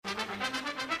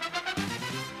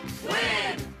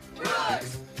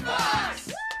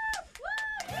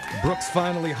Brooks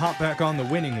finally hopped back on the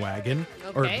winning wagon.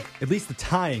 Okay. Or at least the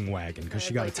tying wagon, because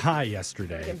she got a tie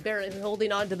yesterday. I'm barely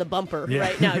holding on to the bumper Yeah.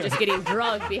 right now, just getting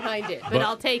drugged behind it. But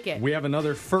I'll take it. We have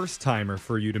another first-timer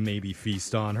for you to maybe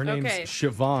feast on. Her name's Okay.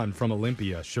 Siobhan from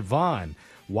Olympia. Siobhan,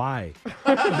 why?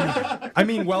 I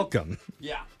mean, welcome.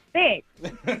 Yeah. Thanks.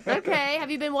 Okay. Have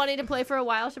you been wanting to play for a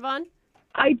while, Siobhan?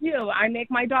 I do. I make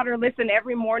my daughter listen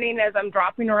every morning as I'm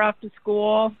dropping her off to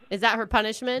school. Is that her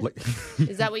punishment?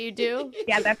 Is that what you do?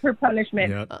 Yeah, that's her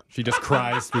punishment. Yeah, she just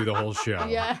cries through the whole show.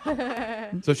 Yeah.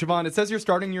 So, Siobhan, it says you're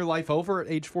starting your life over at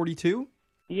age 42?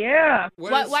 Yeah.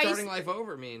 What does Why you starting life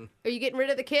over mean? Are you getting rid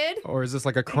of the kid? Or is this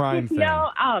like a crime thing?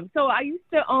 No, so I used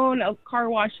to own a car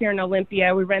wash here in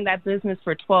Olympia. We ran that business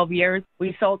for 12 years.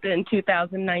 We sold it in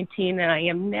 2019, and I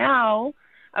am now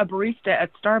a barista at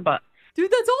Starbucks. Dude,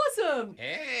 that's awesome.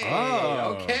 Hey.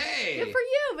 Oh. Okay. Good for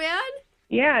you, man.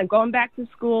 Yeah, and going back to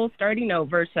school, starting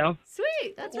over, so.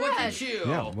 Sweet. That's Look rad. at you.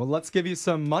 Yeah, well, let's give you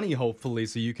some money, hopefully,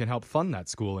 so you can help fund that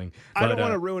schooling. I don't But,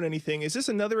 want to ruin anything. Is this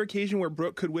another occasion where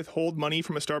Brooke could withhold money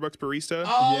from a Starbucks barista?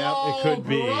 Oh, Yeah, it could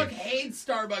be. Brooke hates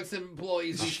Starbucks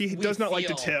employees. She we does not like to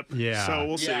feel. tip. Yeah. So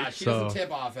we'll Yeah, see. she So- doesn't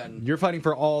tip often. You're fighting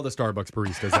for all the Starbucks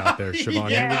baristas out there, Siobhan.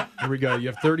 Yeah. Here we go. You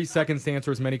have 30 seconds to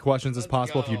answer as many questions as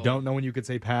possible. If you go. don't know when you could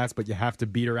say pass, but you have to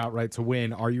beat her outright to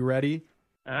win. Are you ready?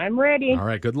 I'm ready. All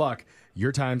right, good luck.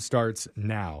 Your time starts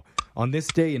now. On this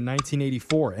day in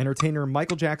 1984, entertainer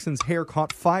Michael Jackson's hair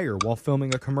caught fire while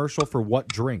filming a commercial for what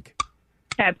drink?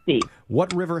 Pepsi.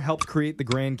 What river helped create the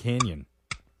Grand Canyon?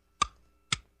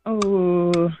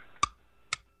 Oh.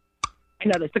 I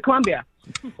know this. The Columbia.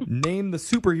 Name the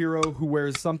superhero who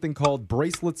wears something called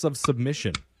bracelets of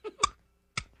submission.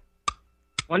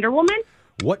 Wonder Woman.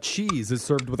 What cheese is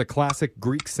served with a classic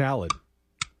Greek salad?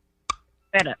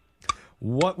 Feta.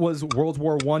 What was World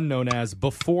War I known as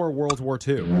before World War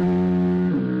II?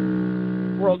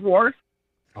 World War.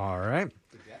 All right.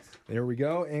 There we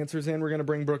go. Answers in. We're going to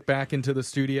bring Brooke back into the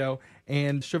studio.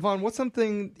 And Siobhan, what's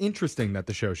something interesting that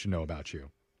the show should know about you?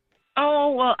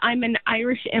 Oh, well, I'm an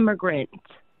Irish immigrant.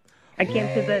 I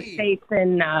came to the States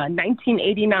in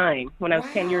 1989 when I was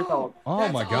 10 years old. Oh,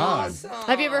 That's my God. awesome.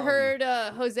 Have you ever heard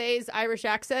Jose's Irish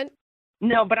accent?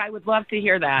 No, but I would love to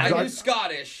hear that. I do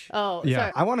Scottish. Oh, Yeah,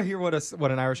 sorry. I want to hear what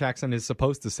an Irish accent is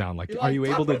supposed to sound like. Are you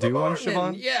able to do one,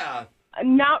 Siobhan? Yeah.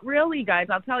 Not really, guys.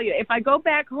 I'll tell you. If I go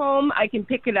back home, I can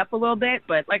pick it up a little bit.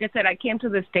 But like I said, I came to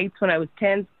the States when I was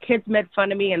 10. Kids made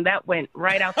fun of me, and that went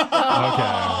right out the door.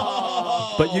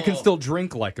 Okay. But you can still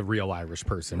drink like a real Irish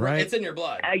person, right? It's in your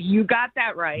blood. You got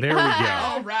that right. There we go.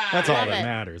 All right. That's all Love that it.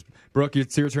 matters. Brooke,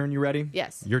 it's your turn. You ready?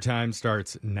 Yes. Your time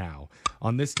starts now.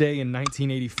 On this day in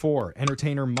 1984,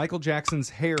 entertainer Michael Jackson's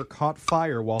hair caught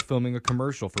fire while filming a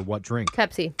commercial for what drink?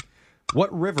 Pepsi.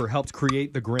 What river helped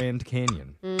create the Grand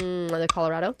Canyon? The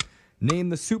Colorado. Name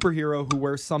the superhero who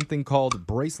wears something called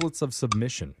bracelets of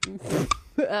submission.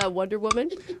 Wonder Woman.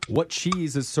 What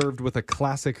cheese is served with a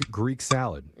classic Greek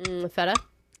salad? Feta.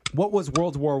 What was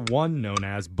World War I known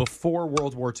as before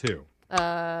World War II?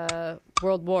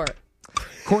 World War.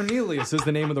 Cornelius is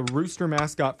the name of the rooster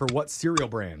mascot for what cereal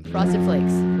brand? Frosted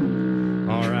Flakes.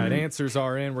 All right, answers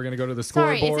are in. We're going to go to the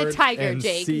Sorry, scoreboard it's a tiger, and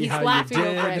Jake. see He's how laughing you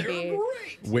over did at me.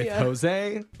 with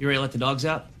Jose. You ready to let the dogs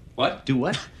out? What? Do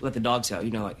what? Let the dogs out.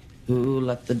 You know, like, who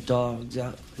let the dogs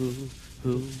out? Who?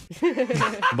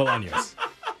 Bolaños.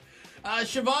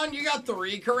 Siobhan, you got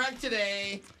 3 correct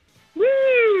today. Woo!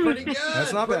 Pretty good.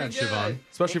 That's not pretty bad, good. Siobhan,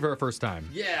 especially for a first time.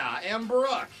 Yeah, and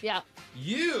Brooke, Yeah.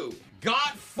 you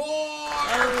got 4.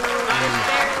 Barely.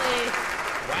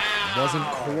 Wow. Wasn't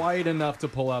quite enough to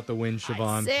pull out the win,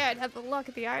 Siobhan. Say I'd have the luck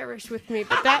of the Irish with me,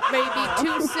 but that may be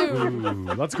too soon.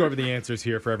 Ooh, let's go over the answers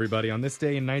here for everybody. On this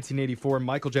day in 1984,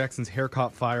 Michael Jackson's hair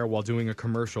caught fire while doing a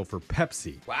commercial for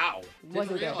Pepsi. Wow. Didn't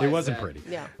Wasn't good. realize It wasn't that. pretty.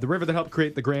 Yeah. The river that helped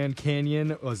create the Grand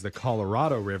Canyon was the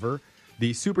Colorado River.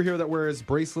 The superhero that wears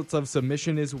bracelets of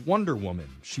submission is Wonder Woman.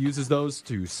 She uses those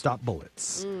to stop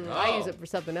bullets. I use it for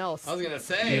something else. I was going to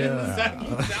say,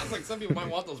 sounds like some people might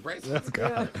want those bracelets.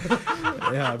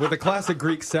 Yeah, with a classic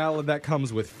Greek salad that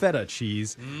comes with feta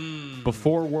cheese.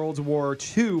 Before World War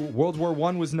II, World War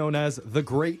I was known as the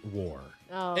Great War.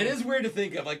 Oh. It is weird to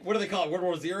think of. Like, what do they call it? World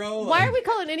War Zero? Why are we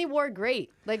calling any war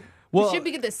great? Like, Well- it should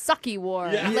be the sucky war.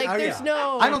 Yeah. Like, Yeah, there's yeah.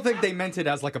 no. I don't think they meant it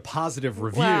as like a positive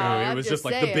review. Well, it I'm was just just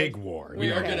like the saying. big war. We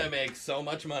you are know? going to make so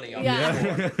much money on Yeah.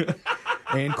 this war.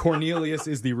 And Cornelius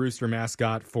is the rooster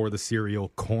mascot for the cereal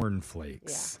Corn Yeah,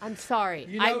 Flakes. I'm sorry.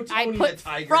 You know I Tony put the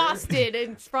Tiger. Frosted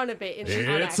in front of it. On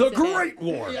It's a accident. great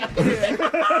war.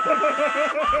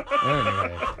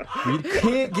 Anyway, we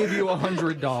can't give you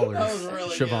 $100, was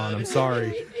really Siobhan. good. I'm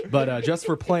sorry. But just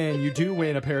for playing, you do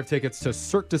win a pair of tickets to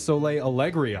Cirque du Soleil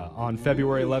Allegria on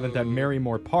February 11th at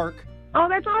Marymore Park. Oh,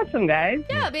 that's awesome, guys.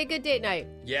 Yeah, it'll be a good date night.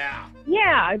 Yeah.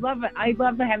 Yeah, I love it. I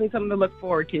love having something to look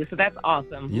forward to, so that's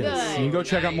awesome. Yes. Good. You can go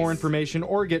check out more Nice. information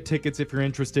or get tickets if you're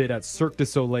interested at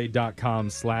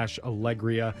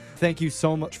cirquedusoleil.com/Allegria. Thank you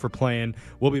so much for playing.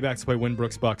 We'll be back to play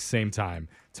Winbrooks Bucks same time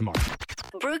tomorrow.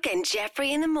 Brooke and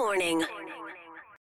Jeffrey in the morning.